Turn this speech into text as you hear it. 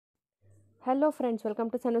Hello friends, welcome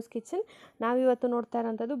to sannuskitchen. ನಾವಿವತ್ತು ನೋಡ್ತಾ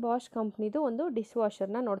ಇರೋಂಥದ್ದು Bosch ಕಂಪ್ನಿದು ಒಂದು ಡಿಶ್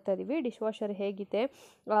ವಾಷರ್ನ ನೋಡ್ತಾ ಇದ್ದೀವಿ. ಡಿಶ್ ವಾಷರ್ ಹೇಗಿದೆ,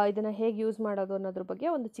 ಇದನ್ನು ಹೇಗೆ ಯೂಸ್ ಮಾಡೋದು ಅನ್ನೋದ್ರ ಬಗ್ಗೆ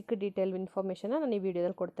ಒಂದು ಚಿಕ್ಕ ಡೀಟೇಲ್ ಇನ್ಫಾರ್ಮೇಷನ್ನ ನಾನು ಈ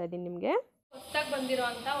ವಿಡಿಯೋದಲ್ಲಿ ಕೊಡ್ತಾ ಇದ್ದೀನಿ ನಿಮಗೆ. ಹೊಸದಾಗಿ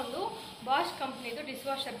ಬಂದಿರೋಂಥ ಒಂದು ಬಾಷ್ ಕಂಪ್ನಿದು ಡಿಶ್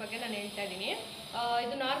ವಾಷರ್ ಬಗ್ಗೆ ನಾನು ಹೇಳ್ತಾ ಇದ್ದೀನಿ.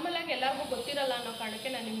 ಇದು ನಾರ್ಮಲಾಗಿ ಎಲ್ಲರಿಗೂ ಗೊತ್ತಿರಲ್ಲ ಅನ್ನೋ ಕಾರಣಕ್ಕೆ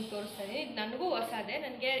ನಾನು ನಿಮ್ಗೆ ತೋರಿಸ್ತಾ ಇದ್ದೀನಿ. ಇದು ನನಗೂ ಹೊಸದೇ.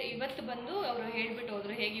 ನನಗೆ ಇವತ್ತು ಬಂದು ಅವರು ಹೇಳಿಬಿಟ್ಟು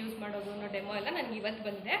ಹೋದರು ಹೇಗೆ ಯೂಸ್ ಮಾಡೋದು ಅನ್ನೋ ಡೆಮೋ ಎಲ್ಲ ನನಗೆ ಇವತ್ತು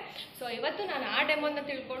ಬಂದಿದೆ. ಸೊ ಇವತ್ತು ನಾನು ಆ ಡೆಮೋನ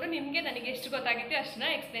ತಿಳ್ಕೊಂಡು ನಿಮಗೆ ನನಗೆ ಎಷ್ಟು ಗೊತ್ತಾಗುತ್ತೆ ಅಷ್ಟನ್ನ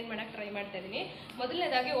ಎಕ್ಸ್ಪ್ಲೈನ್ ಮಾಡೋಕ್ಕೆ ಟ್ರೈ ಮಾಡ್ತಾ ಇದ್ದೀನಿ.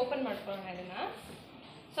 ಮೊದಲನೇದಾಗಿ ಓಪನ್ ಮಾಡ್ಕೊಳ್ಳೋಣ. ಇದನ್ನು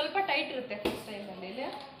ಸ್ವಲ್ಪ ಟೈಟ್ ಇರುತ್ತೆ ಫಸ್ಟ್ ಟೈಮಲ್ಲಿ.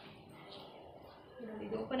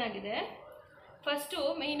 ಇದು ಓಪನ್ ಆಗಿದೆ. ಫಸ್ಟು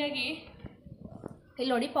ಮೇಯ್ನಾಗಿ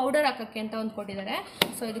ಇಲ್ಲಿ ನೋಡಿ ಪೌಡರ್ ಹಾಕೋಕ್ಕೆ ಅಂತ ಒಂದು ಕೊಟ್ಟಿದ್ದಾರೆ.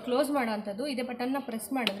 ಸೊ ಇದು ಕ್ಲೋಸ್ ಮಾಡೋ ಅಂಥದ್ದು. ಇದೇ ಬಟನ್ನ ಪ್ರೆಸ್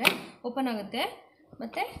ಮಾಡಿದ್ರೆ ಓಪನ್ ಆಗುತ್ತೆ.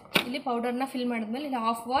 ಮತ್ತು ಇಲ್ಲಿ ಪೌಡರ್ನ ಫಿಲ್ ಮಾಡಿದ್ಮೇಲೆ ಇಲ್ಲಿ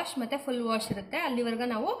ಹಾಫ್ ವಾಶ್ ಮತ್ತು ಫುಲ್ ವಾಶ್ ಇರುತ್ತೆ. ಅಲ್ಲಿವರೆಗೆ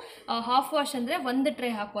ನಾವು ಹಾಫ್ ವಾಶ್ ಅಂದರೆ ಒಂದು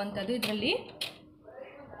ಟ್ರೈ ಹಾಕುವಂಥದ್ದು. ಇದರಲ್ಲಿ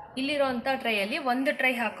ಇಲ್ಲಿರೋಂಥ ಟ್ರೈಯಲ್ಲಿ ಒಂದು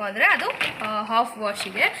ಟ್ರೈ ಹಾಕೋದ್ರೆ ಅದು ಹಾಫ್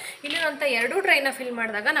ವಾಶಿಗೆ. ಇಲ್ಲಿರೋಂಥ ಎರಡು ಟ್ರೈನ ಫಿಲ್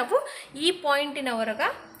ಮಾಡಿದಾಗ ನಾವು ಈ ಪಾಯಿಂಟಿನವರೆಗೆ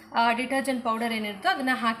ಡಿಟರ್ಜೆಂಟ್ ಪೌಡರ್ ಏನಿರುತ್ತೋ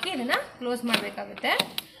ಅದನ್ನು ಹಾಕಿ ಇದನ್ನು ಕ್ಲೋಸ್ ಮಾಡಬೇಕಾಗುತ್ತೆ.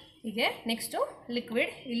 ಹೀಗೆ ನೆಕ್ಸ್ಟು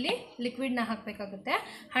ಲಿಕ್ವಿಡ್, ಇಲ್ಲಿ ಲಿಕ್ವಿಡ್ನ ಹಾಕಬೇಕಾಗುತ್ತೆ.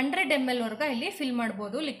 100 ml ವರ್ಗ ಇಲ್ಲಿ ಫಿಲ್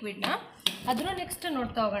ಮಾಡ್ಬೋದು ಲಿಕ್ವಿಡ್ನ. ಅದ್ರ ನೆಕ್ಸ್ಟ್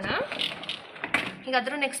ನೋಡ್ತಾ ಹೋಗೋಣ. ಈಗ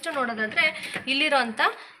ಅದ್ರ ನೆಕ್ಸ್ಟ್ ನೋಡೋದಾದರೆ ಇಲ್ಲಿರೋಂಥ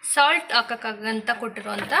ಸಾಲ್ಟ್ ಹಾಕೋಕ್ಕಾಗಂತ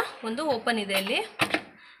ಕೊಟ್ಟಿರೋಂಥ ಒಂದು ಓಪನ್ ಇದೆ.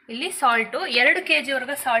 ಇಲ್ಲಿ ಸಾಲ್ಟು 2 kg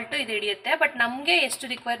ವರ್ಗ ಸಾಲ್ಟು ಇದು ಹಿಡಿಯುತ್ತೆ. ಬಟ್ ನಮಗೆ ಎಷ್ಟು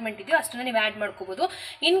ರಿಕ್ವೈರ್ಮೆಂಟ್ ಇದೆಯೋ ಅಷ್ಟನ್ನು ನೀವು ಆ್ಯಡ್ ಮಾಡ್ಕೋಬೋದು.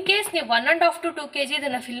 ಇನ್ ಕೇಸ್ ನೀವು 1.5 to 2 kg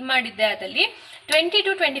ಇದನ್ನು ಫಿಲ್ ಮಾಡಿದ್ದೆ ಅದಲ್ಲಿ 20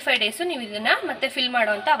 to 25 ಡೇಸು ನೀವು ಇದನ್ನು ಮತ್ತೆ ಫಿಲ್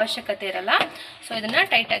ಮಾಡೋವಂಥ ಅವಶ್ಯಕತೆ ಇರಲ್ಲ. ಸೊ ಇದನ್ನು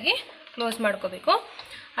ಟೈಟಾಗಿ ಕ್ಲೋಸ್ ಮಾಡ್ಕೋಬೇಕು.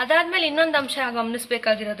 ಅದಾದಮೇಲೆ ಇನ್ನೊಂದು ಅಂಶ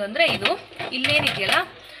ಗಮನಿಸಬೇಕಾಗಿರೋದು ಅಂದರೆ ಇದು ಇಲ್ಲೇನಿದೆಯಲ್ಲ,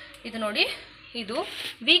 ಇದು ನೋಡಿ, ಇದು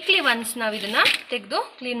ವೀಕ್ಲಿ ಒನ್ಸ್ ನಾವು ಇದನ್ನು ತೆಗೆದು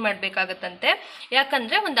ಕ್ಲೀನ್ ಮಾಡಬೇಕಾಗತ್ತಂತೆ.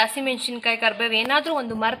 ಯಾಕಂದರೆ ಒಂದು ಹಸಿಮೆಣ್ಸಿನ್ಕಾಯಿ, ಕರ್ಬೇವು ಏನಾದರೂ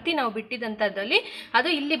ಒಂದು ಮರ್ತಿ ನಾವು ಬಿಟ್ಟಿದ್ದಂಥದ್ದಲ್ಲಿ ಅದು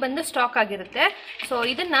ಇಲ್ಲಿ ಬಂದು ಸ್ಟಾಕ್ ಆಗಿರುತ್ತೆ. ಸೊ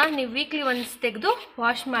ಇದನ್ನು ನೀವು ವೀಕ್ಲಿ ಒನ್ಸ್ ತೆಗೆದು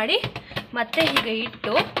ವಾಶ್ ಮಾಡಿ ಮತ್ತೆ ಹೀಗೆ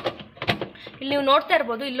ಇಟ್ಟು, ಇಲ್ಲಿ ನೀವು ನೋಡ್ತಾ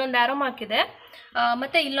ಇರ್ಬೋದು ಇಲ್ಲೊಂದು ಆ್ಯರೋ ಮಾರ್ಕ್ ಇದೆ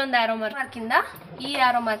ಮತ್ತು ಇಲ್ಲೊಂದು ಆ್ಯರೋ ಮಾರ್ಕಿಂದ ಈ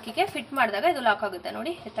ಆ್ಯರೋ ಮಾರ್ಕಿಗೆ ಫಿಟ್ ಮಾಡಿದಾಗ ಇದು ಲಾಕ್ ಆಗುತ್ತೆ.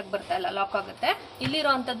 ನೋಡಿ, ಎತ್ತಕ್ಕೆ ಬರ್ತಾ ಇಲ್ಲ, ಲಾಕ್ ಆಗುತ್ತೆ.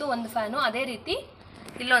 ಇಲ್ಲಿರೋ ಅಂಥದ್ದು ಒಂದು ಫ್ಯಾನು, ಅದೇ ರೀತಿ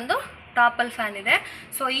ಇಲ್ಲೊಂದು ಟಾಪಲ್ಲಿ ಫ್ಯಾನ್ ಇದೆ.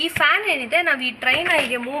 ಸೊ ಈ ಫ್ಯಾನ್ ಏನಿದೆ, ನಾವು ಈ ಟ್ರೈನ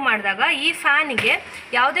ಹೀಗೆ ಮೂವ್ ಮಾಡಿದಾಗ ಈ ಫ್ಯಾನಿಗೆ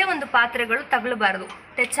ಯಾವುದೇ ಒಂದು ಪಾತ್ರೆಗಳು ತಗಲಬಾರ್ದು,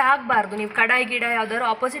 ಟಚ್ ಆಗಬಾರ್ದು. ನೀವು ಕಡಾಯಿ ಗಿಡ ಯಾವುದಾದ್ರು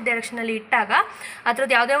ಆಪೋಸಿಟ್ ಡೈರೆಕ್ಷನಲ್ಲಿ ಇಟ್ಟಾಗ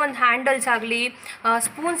ಅದ್ರದ್ದು ಯಾವುದೇ ಒಂದು ಹ್ಯಾಂಡಲ್ಸ್ ಆಗಲಿ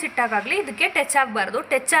ಸ್ಪೂನ್ಸ್ ಇಟ್ಟಾಗಲಿ ಇದಕ್ಕೆ ಟಚ್ ಆಗಬಾರ್ದು.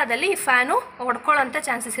 ಟಚ್ ಆದಲ್ಲಿ ಈ ಫ್ಯಾನು ಹೊಡ್ಕೊಳ್ಳೋಂಥ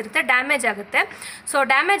ಚಾನ್ಸಸ್ ಇರುತ್ತೆ, ಡ್ಯಾಮೇಜ್ ಆಗುತ್ತೆ. ಸೊ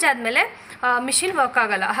ಡ್ಯಾಮೇಜ್ ಆದಮೇಲೆ ಮಿಷಿನ್ ವರ್ಕ್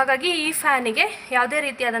ಆಗೋಲ್ಲ. ಹಾಗಾಗಿ ಈ ಫ್ಯಾನಿಗೆ ಯಾವುದೇ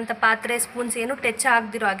ರೀತಿಯಾದಂಥ ಪಾತ್ರೆ ಸ್ಪೂನ್ಸ್ ಏನು ಟಚ್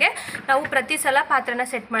ಆಗದಿರೋ ಹಾಗೆ ನಾವು ಪ್ರತಿ ಸಲ ಪಾತ್ರೆನ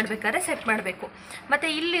ಸೆಟ್ ಮಾಡಬೇಕಾದ್ರೆ ಸೆಟ್ ಮಾಡಬೇಕು. ಮತ್ತು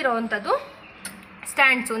ಇಲ್ಲಿರೋವಂಥದ್ದು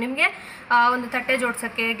ಸ್ಟ್ಯಾಂಡ್ಸು, ನಿಮಗೆ ಒಂದು ತಟ್ಟೆ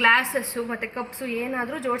ಜೋಡ್ಸೋಕ್ಕೆ, ಗ್ಲಾಸಸ್ಸು ಮತ್ತು ಕಪ್ಸು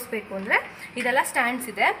ಏನಾದರೂ ಜೋಡಿಸ್ಬೇಕು ಅಂದರೆ ಇದೆಲ್ಲ ಸ್ಟ್ಯಾಂಡ್ಸ್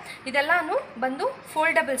ಇದೆ. ಇದೆಲ್ಲನೂ ಬಂದು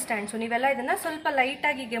ಫೋಲ್ಡಬಲ್ ಸ್ಟ್ಯಾಂಡ್ಸು. ನೀವೆಲ್ಲ ಇದನ್ನು ಸ್ವಲ್ಪ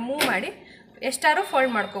ಲೈಟಾಗಿ ಹೀಗೆ ಮೂವ್ ಮಾಡಿ ಎಷ್ಟಾದ್ರೂ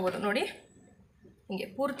ಫೋಲ್ಡ್ ಮಾಡ್ಕೋಬೋದು. ನೋಡಿ, ಹೀಗೆ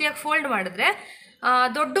ಪೂರ್ತಿಯಾಗಿ ಫೋಲ್ಡ್ ಮಾಡಿದ್ರೆ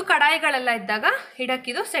ದೊಡ್ಡ ಕಡಾಯಿಗಳೆಲ್ಲ ಇದ್ದಾಗ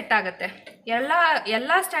ಇಡಕ್ಕಿದು ಸೆಟ್ ಆಗುತ್ತೆ.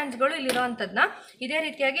 ಎಲ್ಲ ಸ್ಟ್ಯಾಂಡ್ಸ್ಗಳು ಇಲ್ಲಿರೋ ಅಂಥದ್ದನ್ನ ಇದೇ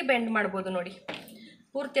ರೀತಿಯಾಗಿ ಬೆಂಡ್ ಮಾಡ್ಬೋದು. ನೋಡಿ,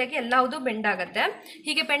 ಪೂರ್ತಿಯಾಗಿ ಎಲ್ಲವುದು ಬೆಂಡ್ ಆಗುತ್ತೆ.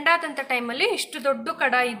 ಹೀಗೆ ಬೆಂಡ್ ಆದಂಥ ಟೈಮಲ್ಲಿ ಇಷ್ಟು ದೊಡ್ಡ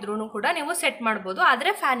ಕಡಾಯಿ ಇದ್ರೂ ಕೂಡ ನೀವು ಸೆಟ್ ಮಾಡ್ಬೋದು.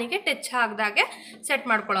 ಆದರೆ ಫ್ಯಾನಿಗೆ ಟಚ್ ಆಗದಾಗೆ ಸೆಟ್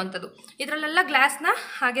ಮಾಡ್ಕೊಳ್ಳೋವಂಥದ್ದು. ಇದರಲ್ಲೆಲ್ಲ ಗ್ಲಾಸ್ನ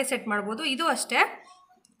ಹಾಗೆ ಸೆಟ್ ಮಾಡ್ಬೋದು. ಇದು ಅಷ್ಟೇ,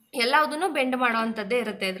 ಎಲ್ಲದನ್ನು ಬೆಂಡ್ ಮಾಡೋ ಅಂಥದ್ದೇ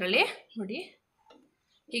ಇರುತ್ತೆ ಇದರಲ್ಲಿ. ನೋಡಿ,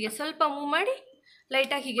 ಹೀಗೆ ಸ್ವಲ್ಪ ಮೂವ್ ಮಾಡಿ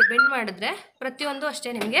ಲೈಟಾಗಿ ಹೀಗೆ ಬೆಂಡ್ ಮಾಡಿದ್ರೆ ಪ್ರತಿಯೊಂದು ಅಷ್ಟೇ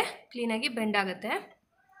ನಿಮಗೆ ಕ್ಲೀನಾಗಿ ಬೆಂಡ್ ಆಗುತ್ತೆ.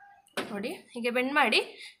 ನೋಡಿ, ಹೀಗೆ ಬೆಂಡ್ ಮಾಡಿ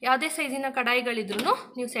ಯಾವುದೇ ಸೈಜಿನ ಕಡಾಯಿಗಳಿದ್ರೂ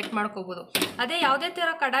ನೀವು ಸೆಟ್ ಮಾಡ್ಕೋಬೋದು. ಅದೇ ಯಾವುದೇ ಥರ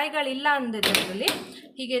ಕಡಾಯಿಗಳಿಲ್ಲ ಅಂದಿದ್ರಲ್ಲಿ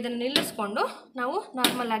ಹೀಗೆ ಇದನ್ನು ನಿಲ್ಲಿಸ್ಕೊಂಡು ನಾವು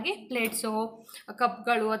ನಾರ್ಮಲಾಗಿ ಪ್ಲೇಟ್ಸು,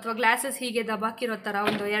 ಕಪ್ಗಳು ಅಥವಾ ಗ್ಲಾಸಸ್ ಹೀಗೆ ದಬಾಕಿರೋ ಥರ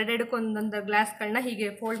ಒಂದು ಎರಡೆರಡಕ್ಕೊಂದೊಂದು ಗ್ಲಾಸ್ಗಳನ್ನ ಹೀಗೆ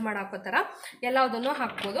ಫೋಲ್ಡ್ ಮಾಡಿ ಹಾಕೋ ಥರ ಎಲ್ಲದನ್ನು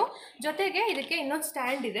ಹಾಕ್ಬೋದು. ಜೊತೆಗೆ ಇದಕ್ಕೆ ಇನ್ನೊಂದು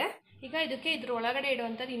ಸ್ಟ್ಯಾಂಡ್ ಇದೆ. ಈಗ ಇದಕ್ಕೆ ಇದ್ರ ಒಳಗಡೆ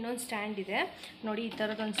ಇಡುವಂಥದ್ದು ಇನ್ನೊಂದು ಸ್ಟ್ಯಾಂಡ್ ಇದೆ. ನೋಡಿ, ಈ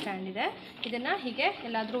ಥರದೊಂದು ಸ್ಟ್ಯಾಂಡ್ ಇದೆ. ಇದನ್ನು ಹೀಗೆ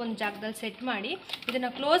ಎಲ್ಲಾದರೂ ಒಂದು ಜಾಗದಲ್ಲಿ ಸೆಟ್ ಮಾಡಿ ಇದನ್ನು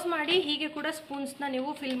ಕ್ಲೋಸ್ ಮಾಡಿ ಹೀಗೆ ಕೂಡ ಸ್ಪೂನ್ಸ್ನ ನೀವು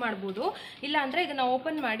ಫಿಲ್ ಮಾಡ್ಬೋದು. ಇಲ್ಲಾಂದರೆ ಇದನ್ನು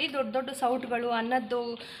ಓಪನ್ ಮಾಡಿ ದೊಡ್ಡ ದೊಡ್ಡ ಸೌಟ್ಗಳು, ಅನ್ನದ್ದು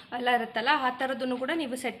ಎಲ್ಲ ಇರುತ್ತಲ್ಲ, ಆ ಥರದನ್ನು ಕೂಡ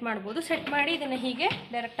ನೀವು ಸೆಟ್ ಮಾಡ್ಬೋದು. ಸೆಟ್ ಮಾಡಿ ಇದನ್ನು ಹೀಗೆ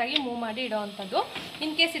ಡೈರೆಕ್ಟಾಗಿ ಮೂವ್ ಮಾಡಿ ಇಡೋವಂಥದ್ದು.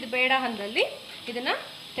 ಇನ್ ಕೇಸ್ ಇದು ಬೇಡ ಅಂದಲ್ಲಿ ಇದನ್ನು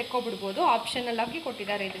ತೆಕ್ಕೊಬಿಡ್ಬೋದು. ಆಪ್ಷನಲ್ ಆಗಿ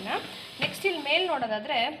ಕೊಟ್ಟಿದ್ದಾರೆ ಇದನ್ನು. ನೆಕ್ಸ್ಟ್ ಇಲ್ಲಿ ಮೇಲೆ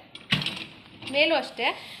ನೋಡೋದಾದರೆ ಮೇಲೂ ಅಷ್ಟೇ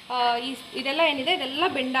ಇದೆಲ್ಲ ಏನಿದೆ ಇದೆಲ್ಲ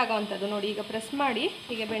ಬೆಂಡ್ ಆಗೋವಂಥದ್ದು. ನೋಡಿ, ಈಗ ಪ್ರೆಸ್ ಮಾಡಿ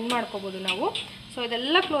ಹೀಗೆ ಬೆಂಡ್ ಮಾಡ್ಕೋಬೋದು ನಾವು. ಸೊ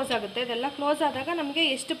ಇದೆಲ್ಲ ಕ್ಲೋಸ್ ಆಗುತ್ತೆ. ಇದೆಲ್ಲ ಕ್ಲೋಸ್ ಆದಾಗ ನಮಗೆ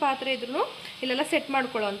ಎಷ್ಟು ಪಾತ್ರೆ ಇದ್ರೂ ಇಲ್ಲೆಲ್ಲ ಸೆಟ್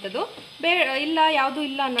ಮಾಡ್ಕೊಳ್ಳೋವಂಥದ್ದು. ಇಲ್ಲ ಯಾವುದೂ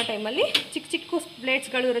ಇಲ್ಲ ಅನ್ನೋ ಟೈಮಲ್ಲಿ ಚಿಕ್ಕ ಚಿಕ್ಕ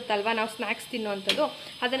ಪ್ಲೇಟ್ಸ್ಗಳು ಇರುತ್ತಲ್ವ, ನಾವು ಸ್ನ್ಯಾಕ್ಸ್ ತಿನ್ನೋವಂಥದ್ದು,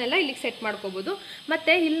 ಅದನ್ನೆಲ್ಲ ಇಲ್ಲಿಗೆ ಸೆಟ್ ಮಾಡ್ಕೋಬೋದು.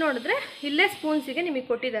 ಮತ್ತು ಇಲ್ಲಿ ನೋಡಿದ್ರೆ ಇಲ್ಲೇ ಸ್ಪೂನ್ಸಿಗೆ ನಿಮಗೆ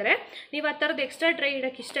ಕೊಟ್ಟಿದ್ದಾರೆ. ನೀವು ಆ ಥರದ್ದು ಎಕ್ಸ್ಟ್ರಾ ಟ್ರೈ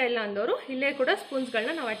ಇಡೋಕ್ಕೆ ಇಷ್ಟ ಇಲ್ಲ ಅಂದವರು ಇಲ್ಲೇ ಕೂಡ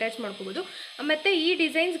ಸ್ಪೂನ್ಸ್ಗಳನ್ನ ನಾವು ಅಟ್ಯಾಚ್ ಮಾಡ್ಕೋಬೋದು. ಮತ್ತು ಈ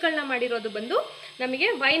ಡಿಸೈನ್ಸ್ಗಳನ್ನ ಮಾಡಿರೋದು ಬಂದು ನಮಗೆ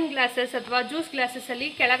ವೈನ್ ಗ್ಲಾಸಸ್ ಅಥವಾ ಜ್ಯೂಸ್ ಗ್ಲಾಸಸ್ಸಲ್ಲಿ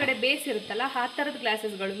ಕೆಳಗಡೆ ಬೇಸ್ ಇರುತ್ತಲ್ಲ, ಆ ಥರದ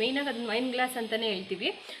ಗ್ಲಾಸಸ್ಗಳು, ಮೇಯ್ನಾಗಿ ಅದನ್ನು ವೈನ್ ಗ್ಲಾಸ್ ಅಂತಲೇ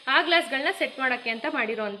ಹೇಳ್ತೀವಿ. ಆ ಗ್ಲಾಸ್ಗಳನ್ನ ಸೆಟ್ ಮಾಡೋಕ್ಕೆ ಮಾಡೋಕ್ಕೆ ಅಂತ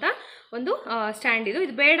ಮಾಡಿರೋವಂಥ ಒಂದು ಸ್ಟ್ಯಾಂಡ್ ಇದು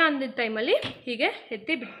ಬೇಡ ಅಂದಿದ್ದ ಟೈಮಲ್ಲಿ ಹೀಗೆ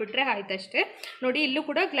ಎತ್ತಿ ಬಿಟ್ಬಿಟ್ರೆ ಆಯ್ತಷ್ಟೇ. ನೋಡಿ ಇಲ್ಲೂ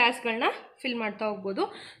ಕೂಡ ಗ್ಲಾಸ್ಗಳನ್ನ ಫಿಲ್ ಮಾಡ್ತಾ ಹೋಗ್ಬೋದು.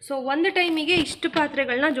 ಸೊ ಒಂದು ಟೈಮಿಗೆ ಇಷ್ಟು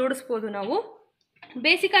ಪಾತ್ರೆಗಳನ್ನ ಜೋಡಿಸ್ಬೋದು ನಾವು.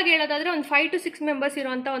 ಬೇಸಿಕ್ಕಾಗಿ ಹೇಳೋದಾದರೆ ಒಂದು 5 to 6 ಮೆಂಬರ್ಸ್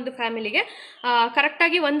ಇರೋವಂಥ ಒಂದು ಫ್ಯಾಮಿಲಿಗೆ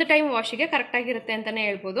ಕರೆಕ್ಟಾಗಿ ಒಂದು ಟೈಮ್ ವಾಶಿಗೆ ಕರೆಕ್ಟಾಗಿರುತ್ತೆ ಅಂತಲೇ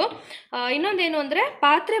ಹೇಳ್ಬೋದು. ಇನ್ನೊಂದೇನು ಅಂದರೆ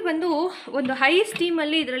ಪಾತ್ರೆ ಬಂದು ಒಂದು ಹೈ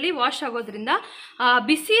ಸ್ಟೀಮಲ್ಲಿ ಇದರಲ್ಲಿ ವಾಶ್ ಆಗೋದ್ರಿಂದ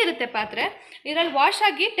ಬಿಸಿ ಇರುತ್ತೆ ಪಾತ್ರೆ. ಇದರಲ್ಲಿ ವಾಶ್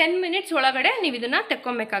ಆಗಿ 10 ಮಿನಿಟ್ಸ್ ಒಳಗಡೆ ನೀವು ಇದನ್ನು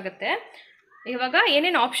ತೆಕ್ಕೊಬೇಕಾಗತ್ತೆ. ಇವಾಗ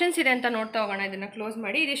ಏನೇನು ಆಪ್ಷನ್ಸ್ ಇದೆ ಅಂತ ನೋಡ್ತಾ ಹೋಗೋಣ. ಇದನ್ನು ಕ್ಲೋಸ್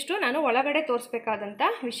ಮಾಡಿ. ಇದಿಷ್ಟು ನಾನು ಒಳಗಡೆ ತೋರಿಸ್ಬೇಕಾದಂಥ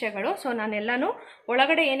ವಿಷಯಗಳು. ಸೊ ನಾನೆಲ್ಲನೂ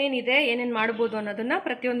ಒಳಗಡೆ ಏನೇನಿದೆ ಏನೇನು ಮಾಡ್ಬೋದು ಅನ್ನೋದನ್ನು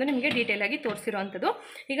ಪ್ರತಿಯೊಂದು ನಿಮಗೆ ಡೀಟೇಲಾಗಿ ತೋರಿಸಿರೋವಂಥದ್ದು.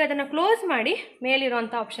 ಈಗ ಅದನ್ನು ಕ್ಲೋಸ್ ಮಾಡಿ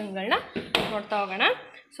ಮೇಲಿರೋವಂಥ ಆಪ್ಷನ್ಗಳನ್ನ ನೋಡ್ತಾ ಹೋಗೋಣ.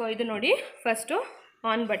 ಸೊ ಇದು ನೋಡಿ, first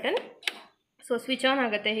on button. So switch on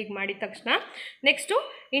ಆಗುತ್ತೆ ಹೀಗೆ ಮಾಡಿದ ತಕ್ಷಣ. ನೆಕ್ಸ್ಟು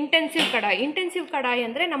ಇಂಟೆನ್ಸಿವ್ ಕಡಾಯಿ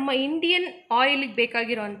ಅಂದರೆ ನಮ್ಮ ಇಂಡಿಯನ್ ಆಯಿಲಿಗೆ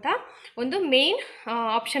ಬೇಕಾಗಿರೋಂಥ ಒಂದು ಮೇನ್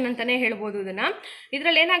ಆಪ್ಷನ್ ಅಂತಲೇ ಹೇಳ್ಬೋದು ಇದನ್ನು.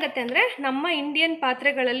 ಇದರಲ್ಲಿ ಏನಾಗುತ್ತೆ ಅಂದರೆ ನಮ್ಮ ಇಂಡಿಯನ್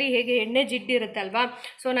ಪಾತ್ರೆಗಳಲ್ಲಿ ಹೇಗೆ ಎಣ್ಣೆ ಜಿಡ್ಡಿರುತ್ತೆ ಅಲ್ವಾ,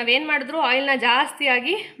 ಸೊ ನಾವೇನು ಮಾಡಿದ್ರೂ ಆಯಿಲ್ನ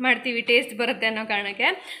ಜಾಸ್ತಿಯಾಗಿ ಮಾಡ್ತೀವಿ, ಟೇಸ್ಟ್ ಬರುತ್ತೆ ಅನ್ನೋ ಕಾರಣಕ್ಕೆ.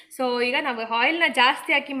 ಸೊ ಈಗ ನಾವು ಆಯಿಲ್ನ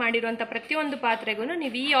ಜಾಸ್ತಿ ಹಾಕಿ ಮಾಡಿರೋಂಥ ಪ್ರತಿಯೊಂದು ಪಾತ್ರೆಗೂ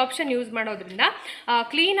ನೀವು ಈ ಆಪ್ಷನ್ ಯೂಸ್ ಮಾಡೋದ್ರಿಂದ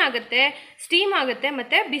ಕ್ಲೀನ್ ಆಗುತ್ತೆ, ಸ್ಟೀಮ್ ಆಗುತ್ತೆ,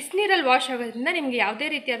 ಮತ್ತು ಬಿಸಿನೀರಲ್ಲಿ ವಾಶ್ ಆಗೋದ್ರಿಂದ ನಿಮಗೆ ಯಾವುದೇ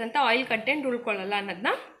ರೀತಿಯಾದಂಥ ಆಯಿಲ್ ಕಂಟೆಂಟ್ ಉಳ್ಕೊಳ್ಳಲ್ಲ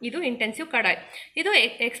ಅನ್ನೋದನ್ನ ಇದು ಇಂಟೆನ್ಸಿವ್ ಕಡಾಯಿ. ಇದು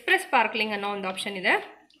ಎಕ್ಸ್ಪ್ರೆಸ್ ಸ್ಪಾರ್ಕ್ಲಿಂಗ್ ಅನ್ನೋ ಒಂದು ಆಪ್ಷನ್ ಇದೆ.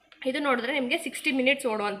 ಇದು ನೋಡಿದ್ರೆ ನಿಮಗೆ 60 ಮಿನಿಟ್ಸ್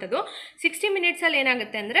ಓಡುವಂಥದ್ದು. 60 ಮಿನಿಟ್ಸಲ್ಲಿ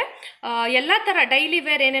ಏನಾಗುತ್ತೆ ಅಂದರೆ ಎಲ್ಲ ಥರ ಡೈಲಿ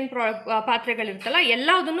ವೇರ್ ಏನೇನು ಪಾತ್ರೆಗಳಿರುತ್ತಲ್ಲ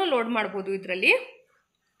ಎಲ್ಲದನ್ನು ಲೋಡ್ ಮಾಡ್ಬೋದು. ಇದರಲ್ಲಿ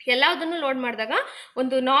ಎಲ್ಲದನ್ನು ಲೋಡ್ ಮಾಡಿದಾಗ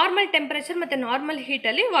ಒಂದು ನಾರ್ಮಲ್ ಟೆಂಪ್ರೇಚರ್ ಮತ್ತು ನಾರ್ಮಲ್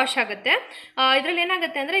ಹೀಟಲ್ಲಿ ವಾಶ್ ಆಗುತ್ತೆ. ಇದರಲ್ಲಿ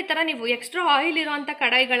ಏನಾಗುತ್ತೆ ಅಂದರೆ ಈ ಥರ ನೀವು ಎಕ್ಸ್ಟ್ರಾ ಆಯಿಲ್ ಇರೋವಂಥ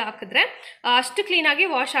ಕಡಾಯಿಗಳು ಹಾಕಿದ್ರೆ ಅಷ್ಟು ಕ್ಲೀನಾಗಿ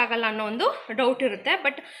ವಾಶ್ ಆಗಲ್ಲ ಅನ್ನೋ ಒಂದು ಡೌಟ್ ಇರುತ್ತೆ.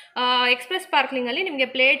 ಬಟ್ ಎಕ್ಸ್ಪ್ರೆಸ್ ಸ್ಪಾರ್ಕ್ಲಿಂಗಲ್ಲಿ ನಿಮಗೆ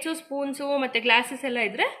ಪ್ಲೇಟ್ಸು, ಸ್ಪೂನ್ಸು ಮತ್ತು ಗ್ಲಾಸಸ್ ಎಲ್ಲ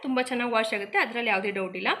ಇದ್ದರೆ ತುಂಬ ಚೆನ್ನಾಗಿ ವಾಶ್ ಆಗುತ್ತೆ, ಅದರಲ್ಲಿ ಯಾವುದೇ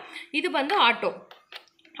ಡೌಟ್ ಇಲ್ಲ. ಇದು ಬಂದು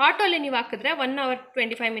ಆಟೋಲ್ಲಿ ನೀವು ಹಾಕಿದ್ರೆ 1 hour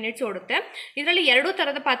 25 ಮಿನಿಟ್ಸ್ ಓಡುತ್ತೆ. ಇದರಲ್ಲಿ 2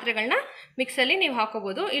 ಥರದ ಪಾತ್ರೆಗಳನ್ನ ಮಿಕ್ಸಲ್ಲಿ ನೀವು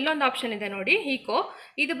ಹಾಕೋಬೋದು. ಇಲ್ಲೊಂದು ಆಪ್ಷನ್ ಇದೆ ನೋಡಿ, ಈಕೋ.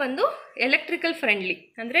 ಇದು ಬಂದು ಎಲೆಕ್ಟ್ರಿಕಲ್ ಫ್ರೆಂಡ್ಲಿ,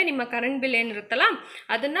 ಅಂದರೆ ನಿಮ್ಮ ಕರೆಂಟ್ ಬಿಲ್ ಏನಿರುತ್ತಲ್ಲ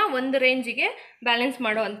ಅದನ್ನು ಒಂದು ರೇಂಜಿಗೆ ಬ್ಯಾಲೆನ್ಸ್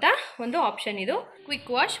ಮಾಡೋ ಅಂಥ ಒಂದು ಆಪ್ಷನ್ ಇದು.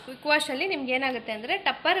 ಕ್ವಿಕ್ ವಾಶಲ್ಲಿ ನಿಮ್ಗೆ ಏನಾಗುತ್ತೆ ಅಂದರೆ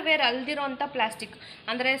ಟಪ್ಪರ್ ವೇರ್ ಅಲ್ದಿರೋ ಅಂಥ ಪ್ಲಾಸ್ಟಿಕ್,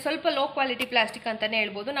 ಅಂದರೆ ಸ್ವಲ್ಪ ಲೋ ಕ್ವಾಲಿಟಿ ಪ್ಲಾಸ್ಟಿಕ್ ಅಂತಲೇ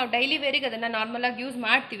ಹೇಳ್ಬೋದು. ನಾವು ಡೈಲಿ ವೇರಿಗೆ ಅದನ್ನು ನಾರ್ಮಲಾಗಿ ಯೂಸ್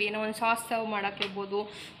ಮಾಡ್ತೀವಿ. ಏನೋ ಒಂದು sauce serve ಮಾಡೋಕ್ಕಿರ್ಬೋದು,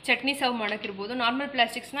 chutney serve ಮಾಡೋಕ್ಕಿರ್ಬೋದು, normal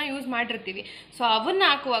ಪ್ಲಾಸ್ಟಿಕ್ಸ್ನ use ಮಾಡಿರ್ತೀವಿ. ಸೊ ಅವನ್ನ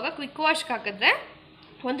ಹಾಕುವಾಗ ಕ್ವಿಕ್ ವಾಶ್ಗೆ ಹಾಕಿದ್ರೆ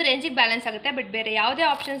ಒಂದು ರೇಂಜಿಗೆ ಬ್ಯಾಲೆನ್ಸ್ ಆಗುತ್ತೆ. ಬಟ್ ಬೇರೆ ಯಾವುದೇ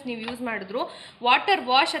ಆಪ್ಷನ್ಸ್ ನೀವು ಯೂಸ್ ಮಾಡಿದ್ರು ವಾಟರ್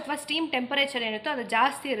ವಾಶ್ ಅಥವಾ ಸ್ಟೀಮ್ ಟೆಂಪರೇಚರ್ ಏನಿರುತ್ತೋ ಅದು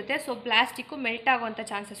ಜಾಸ್ತಿ ಇರುತ್ತೆ. ಸೊ ಪ್ಲಾಸ್ಟಿಕ್ಕು ಮೆಲ್ಟ್ ಆಗುವಂಥ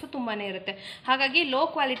ಚಾನ್ಸಸ್ಸು ತುಂಬಾ ಇರುತ್ತೆ. ಹಾಗಾಗಿ ಲೋ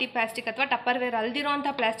ಕ್ವಾಲಿಟಿ ಪ್ಲಾಸ್ಟಿಕ್ ಅಥವಾ ಟಪ್ಪರ್ ವೇರ್ ಅಲ್ದಿರೋ ಅಂಥ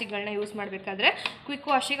ಪ್ಲಾಸ್ಟಿಕ್ಗಳನ್ನ ಯೂಸ್ ಮಾಡಬೇಕಾದ್ರೆ ಕ್ವಿಕ್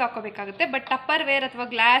ವಾಶಿಗೆ ಹಾಕೋಬೇಕಾಗುತ್ತೆ. ಬಟ್ ಟಪ್ಪರ್ ವೇರ್ ಅಥವಾ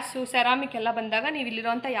ಗ್ಲಾಸು, ಸೆರಾಮಿಕ್ ಎಲ್ಲ ಬಂದಾಗ ನೀವು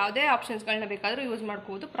ಇಲ್ಲಿರೋಂಥ ಯಾವುದೇ ಆಪ್ಷನ್ಸ್ಗಳನ್ನ ಬೇಕಾದರೂ ಯೂಸ್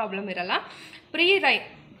ಮಾಡ್ಕೋಬೋದು, ಪ್ರಾಬ್ಲಮ್ ಇರಲ್ಲ.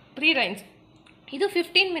 ಪ್ರೀ ರೈನ್ಸ್ ಇದು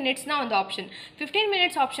 15 ಮಿನಿಟ್ಸ್ನ ಒಂದು ಆಪ್ಷನ್. 15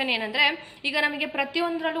 ಮಿನಿಟ್ಸ್ ಆಪ್ಷನ್ ಏನಂದರೆ, ಈಗ ನಮಗೆ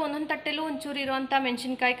ಪ್ರತಿಯೊಂದರಲ್ಲೂ ಒಂದೊಂದು ತಟ್ಟೆಲ್ಲೂ ಒಂಚೂರು ಇರೋವಂಥ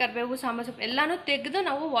ಮೆಣಸಿನ್ಕಾಯಿ, ಕರಿಬೇವು, ಸಾಂಬಾರು ಸೊಪ್ಪು ಎಲ್ಲನೂ ತೆಗೆದು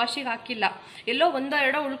ನಾವು ವಾಶಿಗೆ ಹಾಕಿಲ್ಲ, ಎಲ್ಲೋ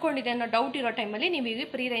 1-2 ಉಳ್ಕೊಂಡಿದೆ ಅನ್ನೋ ಡೌಟ್ ಇರೋ ಟೈಮಲ್ಲಿ ನೀವು ಈಗ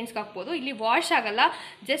ಪ್ರೀ ರೈನ್ಸ್ಗೆ ಹಾಕ್ಬೋದು. ಇಲ್ಲಿ ವಾಶ್ ಆಗಲ್ಲ,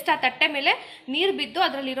 ಜಸ್ಟ್ ಆ ತಟ್ಟೆ ಮೇಲೆ ನೀರು ಬಿದ್ದು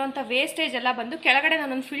ಅದರಲ್ಲಿರೋಂಥ ವೇಸ್ಟೇಜ್ ಎಲ್ಲ ಬಂದು ಕೆಳಗಡೆ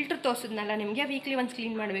ನಾನೊಂದು ಫಿಲ್ಟರ್ ತೋರಿಸಿದ್ನಲ್ಲ ನಿಮಗೆ ವೀಕ್ಲಿ ಒನ್ಸ್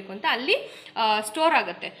ಕ್ಲೀನ್ ಮಾಡಬೇಕು ಅಂತ, ಅಲ್ಲಿ ಸ್ಟೋರ್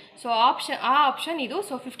ಆಗುತ್ತೆ. ಸೊ ಆ ಆಪ್ಷನ್ ಇದು.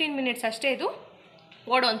 ಸೊ 15 ಮಿನಿಟ್ಸ್ ಅಷ್ಟೇ ಇದು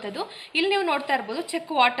ಓಡೋವಂಥದ್ದು. ಇಲ್ಲಿ ನೀವು ನೋಡ್ತಾ ಇರ್ಬೋದು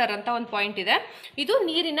ಚೆಕ್ ವಾಟರ್ ಅಂತ ಒಂದು ಪಾಯಿಂಟ್ ಇದೆ. ಇದು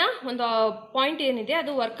ನೀರಿನ ಒಂದು ಪಾಯಿಂಟ್ ಏನಿದೆ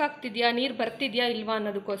ಅದು ವರ್ಕ್ ಆಗ್ತಿದೆಯಾ, ನೀರು ಬರ್ತಿದೆಯಾ ಇಲ್ವಾ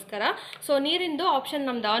ಅನ್ನೋದಕ್ಕೋಸ್ಕರ. ಸೊ ನೀರಿಂದು ಆಪ್ಷನ್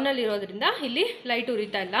ನಮ್ದು ಆನಲ್ಲಿ ಇರೋದ್ರಿಂದ ಇಲ್ಲಿ ಲೈಟ್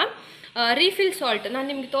ಉರಿತಾ ಇಲ್ಲ. ರೀಫಿಲ್ ಸಾಲ್ಟ್ ನಾನು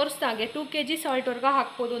ನಿಮ್ಗೆ ತೋರಿಸ್ದಾಗೆ 2 kg ಸಾಲ್ಟ್ವರೆಗೆ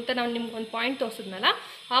ಹಾಕ್ಬೋದು ಅಂತ ನಾನು ನಿಮ್ಗೆ ಒಂದು ಪಾಯಿಂಟ್ ತೋರಿಸಿದ್ನಲ್ಲ,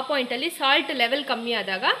 ಆ ಪಾಯಿಂಟಲ್ಲಿ ಸಾಲ್ಟ್ ಲೆವೆಲ್ ಕಮ್ಮಿ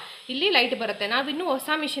ಆದಾಗ ಇಲ್ಲಿ ಲೈಟ್ ಬರುತ್ತೆ. ನಾವಿನ್ನೂ ಹೊಸ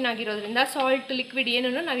ಮಿಷಿನ್ ಆಗಿರೋದ್ರಿಂದ ಸಾಲ್ಟ್ ಲಿಕ್ವಿಡ್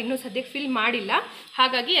ಏನನ್ನು ನಾವಿನ್ನೂ ಸದ್ಯಕ್ಕೆ ಫಿಲ್ ಮಾಡಿಲ್ಲ,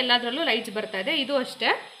 ಹಾಗಾಗಿ ಎಲ್ಲದರಲ್ಲೂ ಲೈಟ್ಸ್ ಬರ್ತಾ ಇದೆ. ಇದು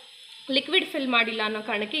ಅಷ್ಟೇ, ಲಿಕ್ವಿಡ್ ಫಿಲ್ ಮಾಡಿಲ್ಲ ಅನ್ನೋ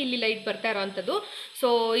ಕಾರಣಕ್ಕೆ ಇಲ್ಲಿ ಲೈಟ್ ಬರ್ತಾ ಇರೋವಂಥದ್ದು. ಸೊ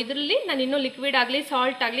ಇದರಲ್ಲಿ ನಾನು ಇನ್ನೂ ಲಿಕ್ವಿಡ್ ಆಗಲಿ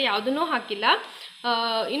ಸಾಲ್ಟ್ ಆಗಲಿ ಯಾವುದನ್ನೂ ಹಾಕಿಲ್ಲ.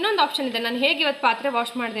 ಇನ್ನೊಂದು ಆಪ್ಷನ್ ಇದೆ, ನಾನು ಹೇಗೆ ಇವತ್ತು ಪಾತ್ರೆ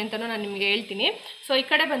ವಾಶ್ ಮಾಡಿದೆ ಅಂತಲೂ ನಾನು ನಿಮಗೆ ಹೇಳ್ತೀನಿ. ಸೊ ಈ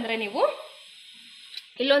ಕಡೆ ಬಂದರೆ ನೀವು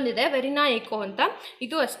ಇಲ್ಲೊಂದಿದೆ ವೆರಿನಾ ಏಕೋ ಅಂತ,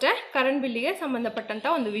 ಇದು ಅಷ್ಟೇ ಕರೆಂಟ್ ಬಿಲ್ಲಿಗೆ ಸಂಬಂಧಪಟ್ಟಂಥ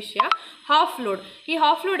ಒಂದು ವಿಷಯ. Half load. ಈ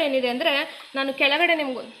ಹಾಫ್ ಲೋಡ್ ಏನಿದೆ ಅಂದರೆ, ನಾನು ಕೆಳಗಡೆ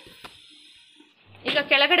ಈಗ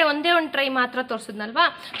ಕೆಳಗಡೆ ಒಂದೇ ಒಂದು ಟ್ರೈ ಮಾತ್ರ ತೋರಿಸಿದ್ನಲ್ವಾ,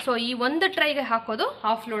 ಸೊ ಈ ಒಂದು ಟ್ರೈಗೆ ಹಾಕೋದು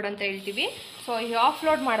ಆಫ್ ಲೋಡ್ ಅಂತ ಹೇಳ್ತೀವಿ. ಸೊ ಈ ಆಫ್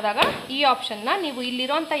ಲೋಡ್ ಮಾಡಿದಾಗ ಈ ಆಪ್ಷನ್ನ ನೀವು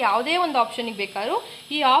ಇಲ್ಲಿರೋಂಥ ಯಾವುದೇ ಒಂದು ಆಪ್ಷನಿಗೆ ಬೇಕಾದ್ರೂ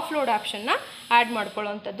ಈ off load ಆಪ್ಷನ್ನ add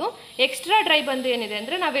ಮಾಡ್ಕೊಳ್ಳೋವಂಥದ್ದು. Extra dry ಬಂದು ಏನಿದೆ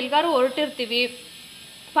ಅಂದರೆ, ನಾವೆಲ್ಗಾರು ಹೊರಟಿರ್ತೀವಿ,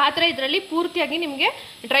 ಪಾತ್ರೆ ಇದರಲ್ಲಿ ಪೂರ್ತಿಯಾಗಿ ನಿಮಗೆ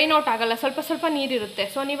ಡ್ರೈನ್ ಔಟ್ ಆಗಲ್ಲ, ಸ್ವಲ್ಪ ನೀರಿರುತ್ತೆ.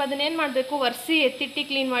 ಸೊ ನೀವು ಅದನ್ನೇನು ಮಾಡಬೇಕು, ಒರೆಸಿ ಎತ್ತಿಟ್ಟು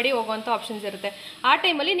ಕ್ಲೀನ್ ಮಾಡಿ ಹೋಗೋವಂಥ ಆಪ್ಷನ್ಸ್ ಇರುತ್ತೆ. ಆ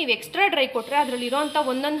ಟೈಮಲ್ಲಿ ನೀವು ಎಕ್ಸ್ಟ್ರಾ ಡ್ರೈ ಕೊಟ್ಟರೆ ಅದರಲ್ಲಿರೋಂಥ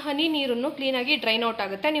ಒಂದೊಂದು ಹನಿ ನೀರನ್ನು ಕ್ಲೀನಾಗಿ ಡ್ರೈನ್ ಔಟ್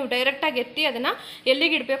ಆಗುತ್ತೆ. ನೀವು ಡೈರೆಕ್ಟಾಗಿ ಎತ್ತಿ ಅದನ್ನು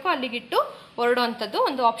ಎಲ್ಲಿಗಿಡಬೇಕೋ ಅಲ್ಲಿಗಿಟ್ಟು ಹೊರಡೋವಂಥದ್ದು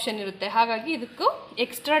ಒಂದು ಆಪ್ಷನ್ ಇರುತ್ತೆ. ಹಾಗಾಗಿ ಇದಕ್ಕೂ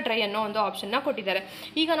ಎಕ್ಸ್ಟ್ರಾ ಡ್ರೈ ಅನ್ನೋ ಒಂದು ಆಪ್ಷನ್ನ ಕೊಟ್ಟಿದ್ದಾರೆ.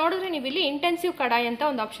 ಈಗ ನೋಡಿದ್ರೆ ನೀವು ಇಲ್ಲಿ ಇಂಟೆನ್ಸಿವ್ ಕಡಾಯಿ ಅಂತ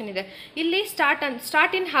ಒಂದು ಆಪ್ಷನ್ ಇದೆ. ಇಲ್ಲಿ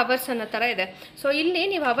ಸ್ಟಾರ್ಟ್ ಇನ್ ಹವರ್ಸ್ ಅನ್ನೋ ಥರ ಇದೆ. ಸೊ ಇಲ್ಲಿ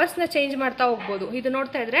ನೀವು ಹವರ್ಸ್ನ ಚೇಂಜ್ ಮಾಡ್ತಾ ಹೋಗ್ಬೋದು. ಇದು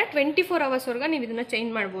ನೋಡ್ತಾ ಇದ್ರೆ 24 hours ನೀವು ಇದನ್ನು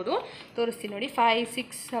ಚೇಂಜ್ ಮಾಡ್ಬೋದು. ತೋರಿಸ್ತೀನಿ ನೋಡಿ, 5, 6,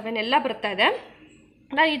 7 ಎಲ್ಲ ಬರ್ತಾ ಇದೆ.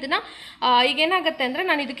 ನಾನು ಇದನ್ನು ಈಗೇನಾಗುತ್ತೆ ಅಂದರೆ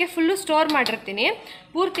ನಾನು ಇದಕ್ಕೆ ಫುಲ್ಲು ಸ್ಟೋರ್ ಮಾಡಿರ್ತೀನಿ,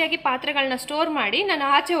 ಪೂರ್ತಿಯಾಗಿ ಪಾತ್ರೆಗಳನ್ನ ಸ್ಟೋರ್ ಮಾಡಿ ನಾನು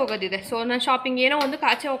ಆಚೆ ಹೋಗೋದಿದೆ. ಸೊ ನಾನು ಶಾಪಿಂಗ್ ಏನೋ ಒಂದಕ್ಕೆ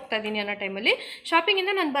ಆಚೆ ಹೋಗ್ತಾ ಇದ್ದೀನಿ ಅನ್ನೋ ಟೈಮಲ್ಲಿ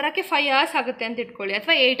ಶಾಪಿಂಗಿಂದ ನಾನು ಬರೋಕ್ಕೆ 5 hours ಆಗುತ್ತೆ ಅಂತ ಇಟ್ಕೊಳ್ಳಿ,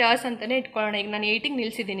 ಅಥವಾ 8 hours ಅಂತಲೇ ಇಟ್ಕೊಳ್ಳೋಣ. ಈಗ ನಾನು 8ಗೆ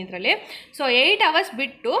ನಿಲ್ಲಿಸಿದ್ದೀನಿ ಇದರಲ್ಲಿ. ಸೊ 8 hours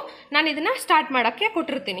ಬಿಟ್ಟು ನಾನು ಇದನ್ನು ಸ್ಟಾರ್ಟ್ ಮಾಡೋಕ್ಕೆ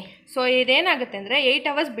ಕೊಟ್ಟಿರ್ತೀನಿ. ಸೊ ಇದೇನಾಗುತ್ತೆ ಅಂದರೆ 8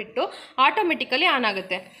 hours ಬಿಟ್ಟು ಆಟೋಮೆಟಿಕಲಿ ಆನ್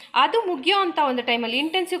ಆಗುತ್ತೆ. ಅದು ಮುಗಿಯೋ ಅಂಥ ಒಂದು ಟೈಮಲ್ಲಿ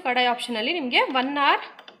ಇಂಟೆನ್ಸಿವ್ ಕಡಾಯಿ ಆಪ್ಷನಲ್ಲಿ ನಿಮಗೆ 1 hour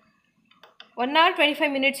 25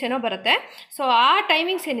 minutes ಏನೋ ಬರುತ್ತೆ. ಸೊ ಆ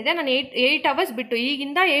ಟೈಮಿಂಗ್ಸ್ ಏನಿದೆ ನಾನು 8 hours ಬಿಟ್ಟು,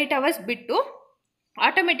 ಈಗಿಂದ 8 hours ಬಿಟ್ಟು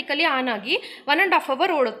ಆಟೋಮೆಟಿಕಲಿ ಆನ್ ಆಗಿ 1.5 hour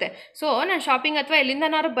ಓಡುತ್ತೆ. ಸೊ ನಾನು ಶಾಪಿಂಗ್ ಅಥವಾ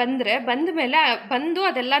ಎಲ್ಲಿಂದನಾದ್ರು ಬಂದ ಮೇಲೆ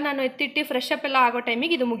ಅದೆಲ್ಲ ನಾನು ಎತ್ತಿಟ್ಟು ಫ್ರೆಶ್ ಅಪ್ ಎಲ್ಲ ಆಗೋ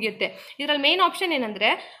ಟೈಮಿಗೆ ಇದು ಮುಗಿಯುತ್ತೆ. ಇದರಲ್ಲಿ ಮೇನ್ ಆಪ್ಷನ್ ಏನಂದರೆ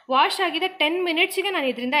ವಾಶ್ ಆಗಿದೆ 10 minutesಗೆ ನಾನು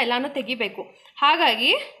ಇದರಿಂದ ಎಲ್ಲನೂ ತೆಗಿಬೇಕು.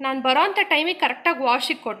 ಹಾಗಾಗಿ ನಾನು ಬರೋಂಥ ಟೈಮಿಗೆ ಕರೆಕ್ಟಾಗಿ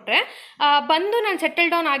ವಾಶಿಗೆ ಕೊಟ್ಟರೆ ಬಂದು ನಾನು ಸೆಟಲ್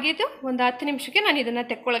ಡೌನ್ ಆಗಿದ್ದು ಒಂದು 10 ನಿಮಿಷಕ್ಕೆ ನಾನು ಇದನ್ನು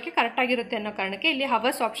ತೆಕ್ಕೊಳ್ಳೋಕ್ಕೆ ಕರೆಕ್ಟಾಗಿರುತ್ತೆ ಅನ್ನೋ ಕಾರಣಕ್ಕೆ ಇಲ್ಲಿ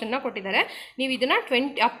ಹವರ್ಸ್ ಆಪ್ಷನ್ನ ಕೊಟ್ಟಿದ್ದಾರೆ. ನೀವು ಇದನ್ನು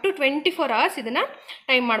ಅಪ್ ಟು 24 hours ಇದನ್ನು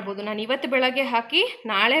ಟೈಮ್ ಮಾಡ್ಬೋದು. ನಾನು ಇವತ್ತು ಬೆಳಗ್ಗೆ ಹಾಕಿ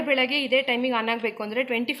ನಾಳೆ ಬೆಳಗ್ಗೆ ಇದೇ ಟೈಮಿಗೆ ಆನ್ ಆಗಬೇಕು ಅಂದರೆ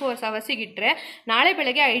 24 hours ಇಟ್ಟರೆ ನಾಳೆ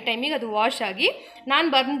ಬೆಳಗ್ಗೆ ಈ ಟೈಮಿಗೆ ಅದು ವಾಶ್ ಆಗಿ ನಾನು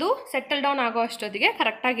ಬಂದು ಸೆಟಲ್ ಡೌನ್ ಆಗೋ ಅಷ್ಟೊತ್ತಿಗೆ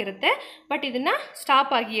ಕರೆಕ್ಟಾಗಿರುತ್ತೆ. ಬಟ್ ಇದನ್ನು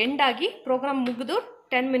ಸ್ಟಾಪ್ ಆಗಿ ಎಂಡಾಗಿ ಪ್ರೋಗ್ರಾಮ್ ಮುಗಿದು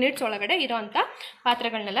 10 minutes ಒಳಗಡೆ ಇರೋವಂಥ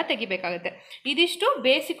ಪಾತ್ರೆಗಳನ್ನೆಲ್ಲ ತೆಗಿಬೇಕಾಗುತ್ತೆ. ಇದಿಷ್ಟು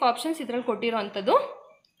ಬೇಸಿಕ್ ಆಪ್ಷನ್ಸ್ ಇದರಲ್ಲಿ ಕೊಟ್ಟಿರೋವಂಥದ್ದು.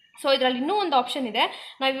 ಸೊ ಇದರಲ್ಲಿ ಇನ್ನೂ ಒಂದು ಆಪ್ಷನ್ ಇದೆ.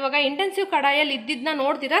 ನಾವು ಇವಾಗ ಇಂಟೆನ್ಸಿವ್ ಕಡಾಯಲ್ಲಿ ಇದ್ದಿದ್ದನ್ನ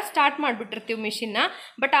ನೋಡ್ತೀರಾ ಸ್ಟಾರ್ಟ್ ಮಾಡಿಬಿಟ್ಟಿರ್ತೀವಿ ಮಿಷಿನ್ನ,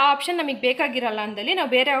 ಬಟ್ ಆ ಆಪ್ಷನ್ ನಮಗೆ ಬೇಕಾಗಿರಲ್ಲ ಅಂದಲ್ಲಿ ನಾವು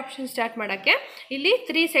ಬೇರೆ ಆಪ್ಷನ್ ಸ್ಟಾರ್ಟ್ ಮಾಡೋಕ್ಕೆ ಇಲ್ಲಿ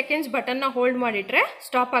 3 seconds ಬಟನ್ನ ಹೋಲ್ಡ್ ಮಾಡಿಟ್ರೆ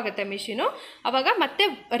ಸ್ಟಾಪ್ ಆಗುತ್ತೆ ಮಿಷಿನು. ಆವಾಗ ಮತ್ತೆ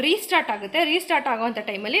ರೀಸ್ಟಾರ್ಟ್ ಆಗುತ್ತೆ. ರೀಸ್ಟಾರ್ಟ್ ಆಗೋವಂಥ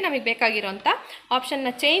ಟೈಮಲ್ಲಿ ನಮಗೆ ಬೇಕಾಗಿರೋಂಥ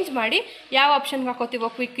ಆಪ್ಷನ್ನ ಚೇಂಜ್ ಮಾಡಿ ಯಾವ ಆಪ್ಷನ್ಗೆ ಹಾಕೋತೀವೋ,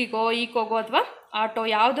 ಕ್ವಿಕ್ಕಿಗೋ, ಈಕೋಗೋ ಅಥವಾ ಆಟೋ,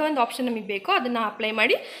 ಯಾವುದೋ ಒಂದು ಆಪ್ಷನ್ ನಮಗೆ ಬೇಕೋ ಅದನ್ನು ಅಪ್ಲೈ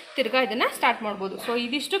ಮಾಡಿ ತಿರ್ಗಾ ಇದನ್ನು ಸ್ಟಾರ್ಟ್ ಮಾಡ್ಬೋದು. ಸೊ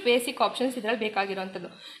ಇದಿಷ್ಟು ಬೇಸಿಕ್ ಆಪ್ಷನ್ಸ್ ಇದರಲ್ಲಿ ಬೇಕಾಗಿರೋವಂಥದ್ದು.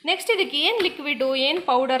 ನೆಕ್ಸ್ಟ್ ಇದಕ್ಕೆ ಏನು ಲಿಕ್ವಿಡು, ಏನು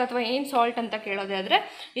ಪೌಡರ್ ಅಥವಾ ಏನು ಸಾಲ್ಟ್ ಅಂತ ಕೇಳೋದೇ ಆದರೆ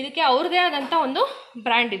ಇದಕ್ಕೆ ಅವ್ರದ್ದೇ ಆದಂಥ ಒಂದು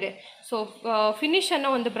ಬ್ರ್ಯಾಂಡ್ ಇದೆ. ಸೊ ಫಿನಿಶ್ ಅನ್ನೋ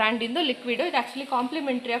ಒಂದು ಬ್ರ್ಯಾಂಡಿಂದು ಲಿಕ್ವಿಡು, ಇದು ಆ್ಯಕ್ಚುಲಿ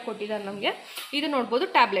ಕಾಂಪ್ಲಿಮೆಂಟ್ರಿಯಾಗಿ ಕೊಟ್ಟಿದ್ದಾರೆ ನಮಗೆ. ಇದು ನೋಡ್ಬೋದು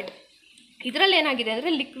ಟ್ಯಾಬ್ಲೆಟ್. ಇದರಲ್ಲಿ ಏನಾಗಿದೆ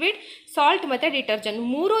ಅಂದರೆ ಲಿಕ್ವಿಡ್, ಸಾಲ್ಟ್ ಮತ್ತು ಡಿಟರ್ಜೆಂಟ್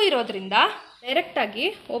 3 ಇರೋದ್ರಿಂದ ಡೈರೆಕ್ಟಾಗಿ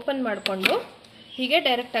ಓಪನ್ ಮಾಡಿಕೊಂಡು ಹೀಗೆ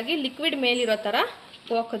ಡೈರೆಕ್ಟಾಗಿ ಲಿಕ್ವಿಡ್ ಮೇಲಿರೋ ಥರ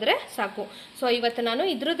ಹಾಕಿದ್ರೆ ಸಾಕು. ಸೊ ಇವತ್ತು ನಾನು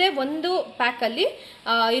ಇದ್ರದ್ದೇ ಒಂದು ಪ್ಯಾಕಲ್ಲಿ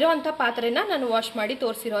ಇರೋವಂಥ ಪಾತ್ರೆನ ನಾನು ವಾಶ್ ಮಾಡಿ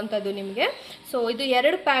ತೋರಿಸಿರೋವಂಥದ್ದು ನಿಮಗೆ. ಸೊ ಇದು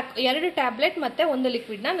 2 ಟ್ಯಾಬ್ಲೆಟ್ ಮತ್ತು 1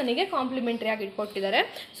 ಲಿಕ್ವಿಡ್ನ ನನಗೆ ಕಾಂಪ್ಲಿಮೆಂಟ್ರಿಯಾಗಿ ಇಟ್ಕೊಟ್ಟಿದ್ದಾರೆ.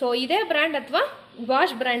 ಸೊ ಇದೇ ಬ್ರ್ಯಾಂಡ್ ಅಥವಾ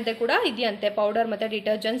ಬಾಷ್ ಬ್ರ್ಯಾಂಡ್ದೇ ಕೂಡ ಇದೆಯಂತೆ ಪೌಡರ್ ಮತ್ತು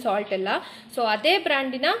ಡಿಟರ್ಜೆಂಟ್, ಸಾಲ್ಟ್ ಎಲ್ಲ. ಸೊ ಅದೇ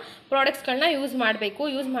ಬ್ರ್ಯಾಂಡಿನ ಪ್ರಾಡಕ್ಟ್ಸ್ಗಳನ್ನ ಯೂಸ್ ಮಾಡಬೇಕು.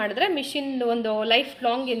 ಯೂಸ್ ಮಾಡಿದ್ರೆ ಮಿಷಿನ್ ಒಂದು ಲೈಫ್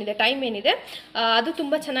ಲಾಂಗ್ ಏನಿದೆ, ಟೈಮ್ ಏನಿದೆ ಅದು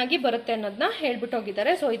ತುಂಬ ಚೆನ್ನಾಗಿ ಬರುತ್ತೆ ಅನ್ನೋದನ್ನ ಹೇಳ್ಬಿಟ್ಟು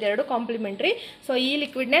ಹೋಗಿದ್ದಾರೆ. ಸೊ ಇದೆರಡು ಕಾಂಪ್ಲಿಮೆಂಟ್ರಿ. ಸೊ ಈ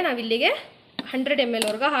ಲಿಕ್ವಿಡ್ನೇ ನಾವಿಲ್ಲಿಗೆ 100 ml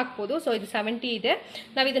ವರ್ಗ ಹಾಕ್ಬೋದು. ಸೊ ಇದು 70 ಇದೆ.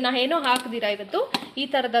 ನಾವು ಇದನ್ನು ಏನೋ ಹಾಕಿದಿರ ಇವತ್ತು ಈ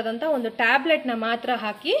ಥರದಾದಂಥ ಒಂದು ಟ್ಯಾಬ್ಲೆಟ್ನ ಮಾತ್ರ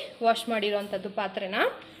ಹಾಕಿ ವಾಶ್ ಮಾಡಿರೋವಂಥದ್ದು ಪಾತ್ರೆನ.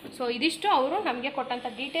 ಸೊ ಇದಿಷ್ಟು ಅವರು ನಮಗೆ ಕೊಟ್ಟಂಥ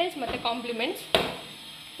ಡೀಟೇಲ್ಸ್ ಮತ್ತು ಕಾಂಪ್ಲಿಮೆಂಟ್ಸ್.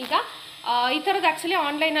 ಈಗ ಈ ಥರದ್ದು ಆ್ಯಕ್ಚುಲಿ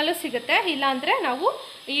ಆನ್ಲೈನಲ್ಲೂ ಸಿಗುತ್ತೆ. ಇಲ್ಲಾಂದರೆ ನಾವು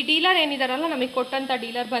ಈ ಡೀಲರ್ ಏನಿದಾರಲ್ಲ, ನಮಗೆ ಕೊಟ್ಟಂಥ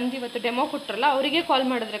ಡೀಲರ್ ಬಂದು ಇವತ್ತು ಡೆಮೋ ಕೊಟ್ಟರಲ್ಲ ಅವರಿಗೆ ಕಾಲ್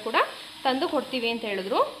ಮಾಡಿದ್ರೆ ಕೂಡ ತಂದು ಕೊಡ್ತೀವಿ ಅಂತ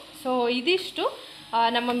ಹೇಳಿದ್ರು. ಸೊ ಇದಿಷ್ಟು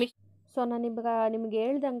ನಮ್ಮ ಸೊ ನಾನು ನಿಮಗೆ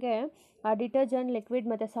ಹೇಳ್ದಂಗೆ ಡಿಟರ್ಜೆಂಟ್, ಲಿಕ್ವಿಡ್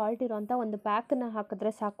ಮತ್ತು ಸಾಲ್ಟ್ ಇರೋಂಥ ಒಂದು ಪ್ಯಾಕನ್ನು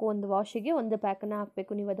ಹಾಕಿದ್ರೆ ಸಾಕು. ಒಂದು ವಾಶಿಗೆ ಒಂದು ಪ್ಯಾಕನ್ನು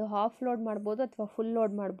ಹಾಕಬೇಕು. ನೀವು ಅದು ಹಾಫ್ ಲೋಡ್ ಮಾಡ್ಬೋದು ಅಥವಾ ಫುಲ್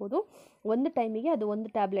ಲೋಡ್ ಮಾಡ್ಬೋದು. ಒಂದು ಟೈಮಿಗೆ ಅದು ಒಂದು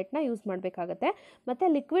ಟ್ಯಾಬ್ಲೆಟ್ನ ಯೂಸ್ ಮಾಡಬೇಕಾಗತ್ತೆ.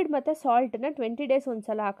 ಮತ್ತು ಲಿಕ್ವಿಡ್ ಮತ್ತು ಸಾಲ್ಟನ್ನ 20 days ಒಂದು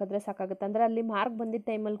ಸಲ ಹಾಕಿದ್ರೆ ಸಾಕಾಗುತ್ತೆ. ಅಂದರೆ ಅಲ್ಲಿ ಮಾರ್ಕ್ ಬಂದಿದ್ದ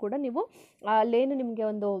ಟೈಮಲ್ಲಿ ಕೂಡ ನೀವು ಅಲ್ಲೇನು ನಿಮಗೆ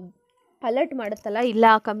ಒಂದು ಅಲರ್ಟ್ ಮಾಡುತ್ತಲ್ಲ ಇಲ್ಲ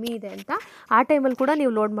ಕಮ್ಮಿ ಇದೆ ಅಂತ, ಆ ಟೈಮಲ್ಲಿ ಕೂಡ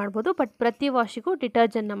ನೀವು ಲೋಡ್ ಮಾಡ್ಬೋದು. ಬಟ್ ಪ್ರತಿ ವಾಶಿಗೂ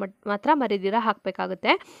ಡಿಟರ್ಜೆಂಟ್ನ ಮಾತ್ರ ಮರಿದಿರ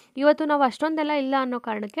ಹಾಕಬೇಕಾಗುತ್ತೆ. ಇವತ್ತು ನಾವು ಅಷ್ಟೊಂದೆಲ್ಲ ಇಲ್ಲ ಅನ್ನೋ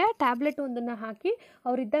ಕಾರಣಕ್ಕೆ ಟ್ಯಾಬ್ಲೆಟ್ ಒಂದನ್ನು ಹಾಕಿ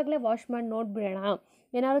ಅವರಿದ್ದಾಗಲೇ ವಾಶ್ ಮಾಡಿ ನೋಡಿಬಿಡೋಣ.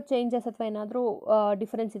 ಏನಾದರೂ ಚೇಂಜಸ್ ಅಥವಾ ಏನಾದರೂ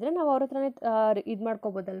ಡಿಫ್ರೆನ್ಸ್ ಇದ್ದರೆ ನಾವು ಅವ್ರ ಹತ್ರನೇ ಇದು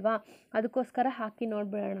ಮಾಡ್ಕೋಬೋದಲ್ವಾ, ಅದಕ್ಕೋಸ್ಕರ ಹಾಕಿ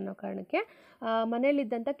ನೋಡಿಬಿಡೋಣ ಅನ್ನೋ ಕಾರಣಕ್ಕೆ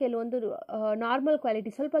ಮನೇಲಿದ್ದಂಥ ಕೆಲವೊಂದು ನಾರ್ಮಲ್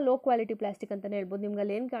ಕ್ವಾಲಿಟಿ, ಸ್ವಲ್ಪ ಲೋ ಕ್ವಾಲಿಟಿ ಪ್ಲಾಸ್ಟಿಕ್ ಅಂತಲೇ ಹೇಳ್ಬೋದು. ನಿಮ್ಗೆ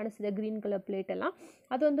ಅಲ್ಲಿ ಏನು ಕಾಣಿಸ್ತಿದೆ ಗ್ರೀನ್ ಕಲರ್ ಪ್ಲೇಟೆಲ್ಲ,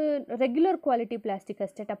 ಅದೊಂದು ರೆಗ್ಯುಲರ್ ಕ್ವಾಲಿಟಿ ಪ್ಲಾಸ್ಟಿಕ್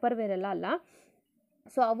ಅಷ್ಟೇ, ಟಪ್ಪರ್ವೇರ್ ಅಲ್ಲ.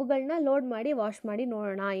 ಸೊ ಅವುಗಳನ್ನ ಲೋಡ್ ಮಾಡಿ ವಾಶ್ ಮಾಡಿ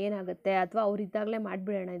ನೋಡೋಣ ಏನಾಗುತ್ತೆ, ಅಥವಾ ಅವರಿದ್ದಾಗಲೇ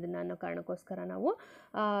ಮಾಡಿಬಿಡೋಣ ಇದನ್ನು ಅನ್ನೋ ಕಾರಣಕ್ಕೋಸ್ಕರ ನಾವು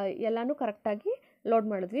ಎಲ್ಲನೂ ಕರೆಕ್ಟಾಗಿ ಲೋಡ್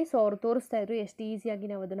ಮಾಡಿದ್ವಿ. ಸೊ ಅವರು ತೋರಿಸ್ತಾಯಿದ್ರು ಎಷ್ಟು ಈಸಿಯಾಗಿ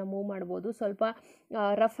ನಾವು ಅದನ್ನು ಮೂವ್ ಮಾಡ್ಬೋದು, ಸ್ವಲ್ಪ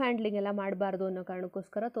ರಫ್ ಹ್ಯಾಂಡ್ಲಿಂಗ್ ಎಲ್ಲ ಮಾಡಬಾರ್ದು ಅನ್ನೋ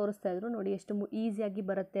ಕಾರಣಕ್ಕೋಸ್ಕರ ತೋರಿಸ್ತಾಯಿದ್ರು. ನೋಡಿ ಎಷ್ಟು ಈಸಿಯಾಗಿ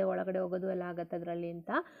ಬರುತ್ತೆ, ಒಳಗಡೆ ಹೋಗೋದು ಎಲ್ಲ ಆಗುತ್ತೆ ಅದರಲ್ಲಿ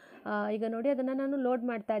ಅಂತ. ಈಗ ನೋಡಿ ಅದನ್ನು ನಾನು ಲೋಡ್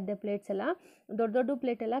ಮಾಡ್ತಾ ಇದ್ದೆ. ಪ್ಲೇಟ್ಸ್ ಎಲ್ಲ ದೊಡ್ಡ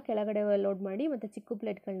ಪ್ಲೇಟ್ ಎಲ್ಲ ಕೆಳಗಡೆ ಲೋಡ್ ಮಾಡಿ, ಮತ್ತು ಚಿಕ್ಕ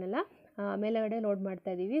ಪ್ಲೇಟ್ಗಳನ್ನೆಲ್ಲ ಮೇಲುಗಡೆ ಲೋಡ್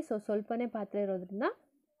ಮಾಡ್ತಾಯಿದ್ದೀವಿ. ಸೊ ಸ್ವಲ್ಪನೇ ಪಾತ್ರೆ ಇರೋದ್ರಿಂದ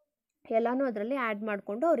ಎಲ್ಲನೂ ಅದರಲ್ಲಿ ಆ್ಯಡ್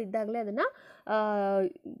ಮಾಡಿಕೊಂಡು ಅವರಿದ್ದಾಗಲೇ ಅದನ್ನು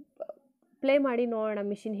ಪ್ಲೇ ಮಾಡಿ ನೋಡೋಣ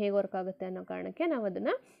ಮಿಷಿನ್ ಹೇಗೆ ವರ್ಕ್ ಆಗುತ್ತೆ ಅನ್ನೋ ಕಾರಣಕ್ಕೆ ನಾವು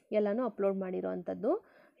ಅದನ್ನು ಎಲ್ಲನೂ ಅಪ್ಲೋಡ್ ಮಾಡಿರೋ ಅಂಥದ್ದು.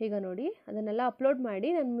 ಈಗ ನೋಡಿ ಅದನ್ನೆಲ್ಲ ಅಪ್ಲೋಡ್ ಮಾಡಿ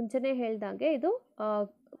ನಾನು ಮುಂಚೆನೇ ಹೇಳ್ದಾಗೆ ಇದು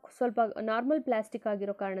ಸ್ವಲ್ಪ ನಾರ್ಮಲ್ ಪ್ಲಾಸ್ಟಿಕ್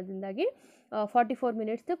ಆಗಿರೋ ಕಾರಣದಿಂದಾಗಿ 44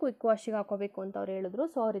 minutes ಕ್ವಿಕ್ ವಾಶಿಗೆ ಹಾಕೋಬೇಕು ಅಂತ ಅವ್ರು ಹೇಳಿದ್ರು.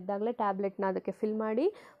 ಸೊ ಅವರಿದ್ದಾಗಲೇ ಟ್ಯಾಬ್ಲೆಟ್ನ ಅದಕ್ಕೆ ಫಿಲ್ ಮಾಡಿ,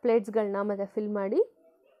 ಪ್ಲೇಟ್ಸ್ಗಳನ್ನ ಮತ್ತು ಫಿಲ್ ಮಾಡಿ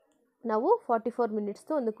ನಾವು 44 minutes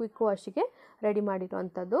ಒಂದು ಕ್ವಿಕ್ ವಾಶಿಗೆ ರೆಡಿ ಮಾಡಿರೋ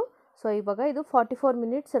ಅಂಥದ್ದು. ಸೊ ಇವಾಗ ಇದು 44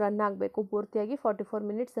 ಮಿನಿಟ್ಸ್ ರನ್ ಆಗಬೇಕು, ಪೂರ್ತಿಯಾಗಿ 44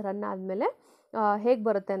 ಮಿನಿಟ್ಸ್ ರನ್ ಆದಮೇಲೆ ಹೇಗೆ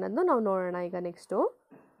ಬರುತ್ತೆ ಅನ್ನೋದನ್ನು ನಾವು ನೋಡೋಣ ಈಗ ನೆಕ್ಸ್ಟು.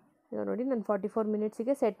 ಈಗ ನೋಡಿ ನಾನು 44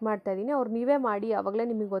 ಮಿನಿಟ್ಸಿಗೆ ಸೆಟ್ ಮಾಡ್ತಾಯಿದ್ದೀನಿ. ಅವ್ರು ನೀವೇ ಮಾಡಿ, ಆವಾಗಲೇ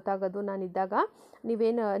ನಿಮಗೆ ಗೊತ್ತಾಗೋದು. ನಾನಿದ್ದಾಗ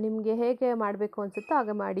ನೀವೇನು ನಿಮಗೆ ಹೇಗೆ ಮಾಡಬೇಕು ಅನಿಸುತ್ತೋ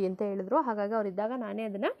ಹಾಗೆ ಮಾಡಿ ಅಂತ ಹೇಳಿದ್ರು. ಹಾಗಾಗಿ ಅವರಿದ್ದಾಗ ನಾನೇ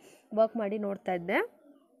ಅದನ್ನು ವರ್ಕ್ ಮಾಡಿ ನೋಡ್ತಾ ಇದ್ದೆ.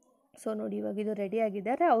 ಸೊ ನೋಡಿ ಇವಾಗ ಇದು ರೆಡಿ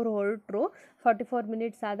ಆಗಿದ್ದಾರೆ. ಅವರು ಹೊರಟರು. 44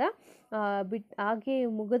 ಮಿನಿಟ್ಸ್ ಆಗಿ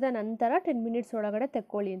ಮುಗಿದ ನಂತರ 10 ಮಿನಿಟ್ಸ್ ಒಳಗಡೆ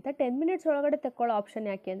ತೆಕ್ಕೊಳ್ಳಿ ಅಂತ. 10 ಮಿನಿಟ್ಸ್ ಒಳಗಡೆ ತೆಕ್ಕೊಳ್ಳೋ ಆಪ್ಷನ್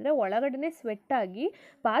ಯಾಕೆ ಅಂದರೆ ಒಳಗಡೆ ಸ್ವೆಟ್ಟಾಗಿ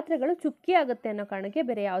ಪಾತ್ರೆಗಳು ಚುಕ್ಕಿ ಆಗುತ್ತೆ ಅನ್ನೋ ಕಾರಣಕ್ಕೆ,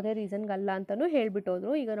 ಬೇರೆ ಯಾವುದೇ ರೀಸನ್ಗಲ್ಲ ಅಂತಲೂ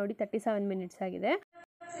ಹೇಳಿಬಿಟ್ಟೋದ್ರು. ಈಗ ನೋಡಿ 37 ಮಿನಿಟ್ಸ್ ಆಗಿದೆ.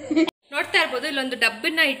 ನೋಡ್ತಾ ಇರ್ಬೋದು, ಇಲ್ಲೊಂದು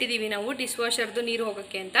ಡಬ್ಬನ್ನ ಇಟ್ಟಿದ್ದೀವಿ ನಾವು ಡಿಶ್ ವಾಷರ್ದು ನೀರು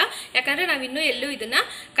ಹೋಗೋಕ್ಕೆ ಅಂತ. ಯಾಕಂದರೆ ನಾವಿನ್ನೂ ಎಲ್ಲೂ ಇದನ್ನು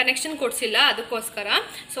ಕನೆಕ್ಷನ್ ಕೊಡಿಸಿಲ್ಲ, ಅದಕ್ಕೋಸ್ಕರ.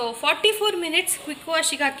 ಸೊ 44 ಮಿನಿಟ್ಸ್ ಕ್ವಿಕ್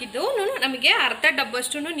ವಾಶಿಗೆ ಹಾಕಿದ್ದು ನಮಗೆ ಅರ್ಧ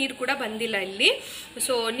ಡಬ್ಬಷ್ಟು ನೀರು ಕೂಡ ಬಂದಿಲ್ಲ ಇಲ್ಲಿ.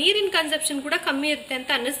 ಸೊ ನೀರಿನ ಕನ್ಸಪ್ಷನ್ ಕೂಡ ಕಮ್ಮಿ ಇರುತ್ತೆ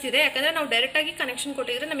ಅಂತ ಅನ್ನಿಸ್ತಿದೆ. ಯಾಕಂದರೆ ನಾವು ಡೈರೆಕ್ಟಾಗಿ ಕನೆಕ್ಷನ್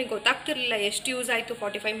ಕೊಟ್ಟಿದ್ರೆ ನಮಗೆ ಗೊತ್ತಾಗ್ತಿರಲಿಲ್ಲ ಎಷ್ಟು ಯೂಸ್ ಆಯಿತು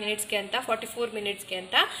 45 ಮಿನಿಟ್ಸ್ಗೆ ಅಂತ, 44 ಮಿನಿಟ್ಸ್ಗೆ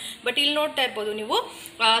ಅಂತ. ಬಟ್ ಇಲ್ಲಿ ನೋಡ್ತಾ ಇರ್ಬೋದು ನೀವು,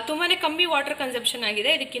 ತುಂಬಾ ಕಮ್ಮಿ ವಾಟರ್ ಕನ್ಸಪ್ಷನ್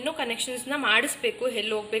ಆಗಿದೆ. ಇದಕ್ಕಿನ್ನೂ ಕನೆಕ್ಷನ್ಸ್ನ ಮಾಡಿಸ್ಬೇಕು,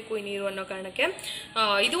 ಎಲ್ಲಿ ಹೋಗಬೇಕು ಈ ನೀರು ಅನ್ನೋ ಕಾರಣಕ್ಕೆ.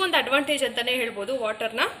 ಇದು ಒಂದು ಅಡ್ವಾಂಟೇಜ್ ಅಂತಾನೆ ಹೇಳ್ಬೋದು,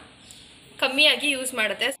 ವಾಟರ್ನ ಕಮ್ಮಿಯಾಗಿ ಯೂಸ್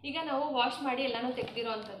ಮಾಡುತ್ತೆ. ಈಗ ನಾವು ವಾಶ್ ಮಾಡಿ ಎಲ್ಲಾನು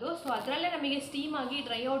ತೆಗೆದಿರೋ ಅಂಥದ್ದು. ಸೊ ಅದರಲ್ಲೇ ನಮಗೆ ಸ್ಟೀಮ್ ಆಗಿ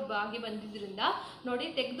ಡ್ರೈ ಔಟ್ ಆಗಿ ಬಂದಿದ್ದರಿಂದ ನೋಡಿ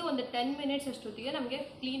ತೆಗೆದು ಒಂದು 10 ಮಿನಿಟ್ಸ್ ಅಷ್ಟೊತ್ತಿಗೆ ನಮಗೆ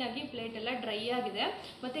ಕ್ಲೀನಾಗಿ ಪ್ಲೇಟ್ ಎಲ್ಲ ಡ್ರೈ ಆಗಿದೆ.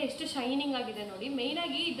 ಮತ್ತು ಎಷ್ಟು ಶೈನಿಂಗ್ ಆಗಿದೆ ನೋಡಿ.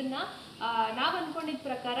 ಮೇಯ್ನಾಗಿ ಇದನ್ನು ನಾವು ಅಂದ್ಕೊಂಡಿದ್ದ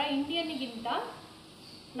ಪ್ರಕಾರ ಇಂಡಿಯನ್ಗಿಂತ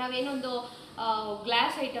ನಾವೇನೊಂದು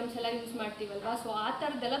ಗ್ಲಾಸ್ ಐಟಮ್ಸ್ ಎಲ್ಲ ಯೂಸ್ ಮಾಡ್ತೀವಲ್ವಾ, ಸೊ ಆ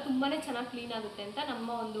ಥರದ್ದೆಲ್ಲ ತುಂಬಾ ಚೆನ್ನಾಗಿ ಕ್ಲೀನ್ ಆಗುತ್ತೆ ಅಂತ ನಮ್ಮ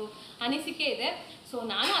ಒಂದು ಅನಿಸಿಕೆ ಇದೆ. ಸೊ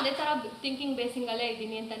ನಾನು ಅದೇ ಥರ ಥಿಂಕಿಂಗ್ ಬೇಸಿಂಗಲ್ಲೇ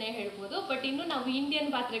ಇದ್ದೀನಿ ಅಂತಲೇ ಹೇಳ್ಬೋದು. ಬಟ್ ಇನ್ನು ನಾವು ಇಂಡಿಯನ್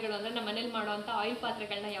ಪಾತ್ರೆಗಳು ಅಂದರೆ ನಮ್ಮ ಮನೇಲಿ ಮಾಡೋವಂಥ ಆಯಿಲ್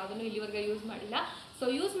ಪಾತ್ರೆಗಳನ್ನ ಯಾವುದನ್ನು ಇಲ್ಲಿವರೆಗೆ ಯೂಸ್ ಮಾಡಿಲ್ಲ. ಸೊ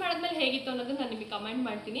ಯೂಸ್ ಮಾಡಿದ್ಮೇಲೆ ಹೇಗಿತ್ತು ಅನ್ನೋದು ನಾನು ನಿಮಗೆ ಕಮೆಂಟ್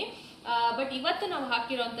ಮಾಡ್ತೀನಿ. ಬಟ್ ಇವತ್ತು ನಾವು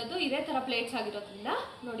ಹಾಕಿರೋವಂಥದ್ದು ಇದೇ ಥರ ಪ್ಲೇಟ್ಸ್ ಆಗಿರೋದ್ರಿಂದ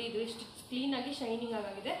ನೋಡಿ ಇದು ಎಷ್ಟು ಕ್ಲೀನಾಗಿ ಶೈನಿಂಗ್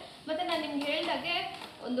ಆಗಿದೆ. ಮತ್ತು ನಾನು ನಿಮ್ಗೆ ಹೇಳಿದಾಗೆ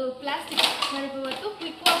ಒಂದು ಪ್ಲಾಸ್ಟಿಕ್ ಇವತ್ತು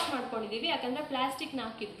ಕ್ವಿಕ್ ವಾಶ್ ಮಾಡ್ಕೊಂಡಿದ್ದೀವಿ. ಯಾಕಂದರೆ ಪ್ಲಾಸ್ಟಿಕ್ನ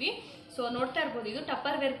ಹಾಕಿದ್ವಿ. ಸೊ ನೋಡ್ತಾ ಇರ್ಬೋದು, ಇದು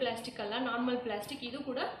ಟಪ್ಪರ್ ವೇರ್ ಪ್ಲಾಸ್ಟಿಕ್ ಅಲ್ಲ, ನಾರ್ಮಲ್ ಪ್ಲಾಸ್ಟಿಕ್. ಇದು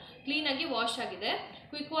ಕೂಡ ಕ್ಲೀನಾಗಿ ವಾಶ್ ಆಗಿದೆ.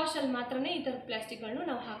 ಕ್ವಿಕ್ ವಾಶಲ್ಲಿ ಮಾತ್ರನೇ ಈ ಥರದ ಪ್ಲಾಸ್ಟಿಕ್ಗಳನ್ನು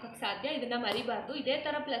ನಾವು ಹಾಕೋಕ್ಕೆ ಸಾಧ್ಯ. ಇದನ್ನು ಮರಿಬಾರ್ದು. ಇದೇ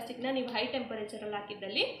ಥರ ಪ್ಲಾಸ್ಟಿಕ್ನ ನೀವು ಹೈ ಟೆಂಪರೇಚರಲ್ಲಿ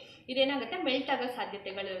ಹಾಕಿದ್ದಲ್ಲಿ ಇದೇನಾಗುತ್ತೆ, ಮೆಲ್ಟ್ ಆಗೋ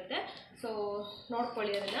ಸಾಧ್ಯತೆಗಳಿರುತ್ತೆ. ಸೊ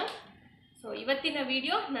ನೋಡ್ಕೊಳ್ಳಿ ಅದನ್ನು. ಸೊ ಇವತ್ತಿನ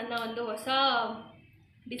ವಿಡಿಯೋ ನನ್ನ ಒಂದು ಹೊಸ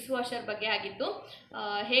ಡಿಶ್ ವಾಷರ್ ಬಗ್ಗೆ ಆಗಿತ್ತು.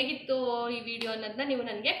 ಹೇಗಿತ್ತು ಈ ವಿಡಿಯೋ ಅನ್ನೋದನ್ನ ನೀವು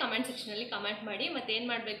ನನಗೆ ಕಮೆಂಟ್ ಸೆಕ್ಷನಲ್ಲಿ ಕಮೆಂಟ್ ಮಾಡಿ. ಮತ್ತು ಏನು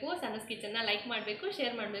ಮಾಡಬೇಕು, ಸನ್ನಸ್ ಕಿಚನ್ನ ಲೈಕ್ ಮಾಡಬೇಕು,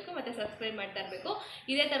 ಶೇರ್ ಮಾಡಬೇಕು, ಮತ್ತು ಸಬ್ಸ್ಕ್ರೈಬ್ ಮಾಡ್ತಾ ಇರಬೇಕು.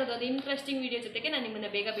 ಇದೇ ಥರದ್ದು ಒಂದು ಇಂಟ್ರೆಸ್ಟಿಂಗ್ ವಿಡಿಯೋ ಜೊತೆಗೆ ನಾನು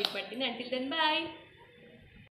ನಿಮ್ಮನ್ನು ಬೇಗ ಮೀಟ್ ಮಾಡ್ತೀನಿ. Until then bye.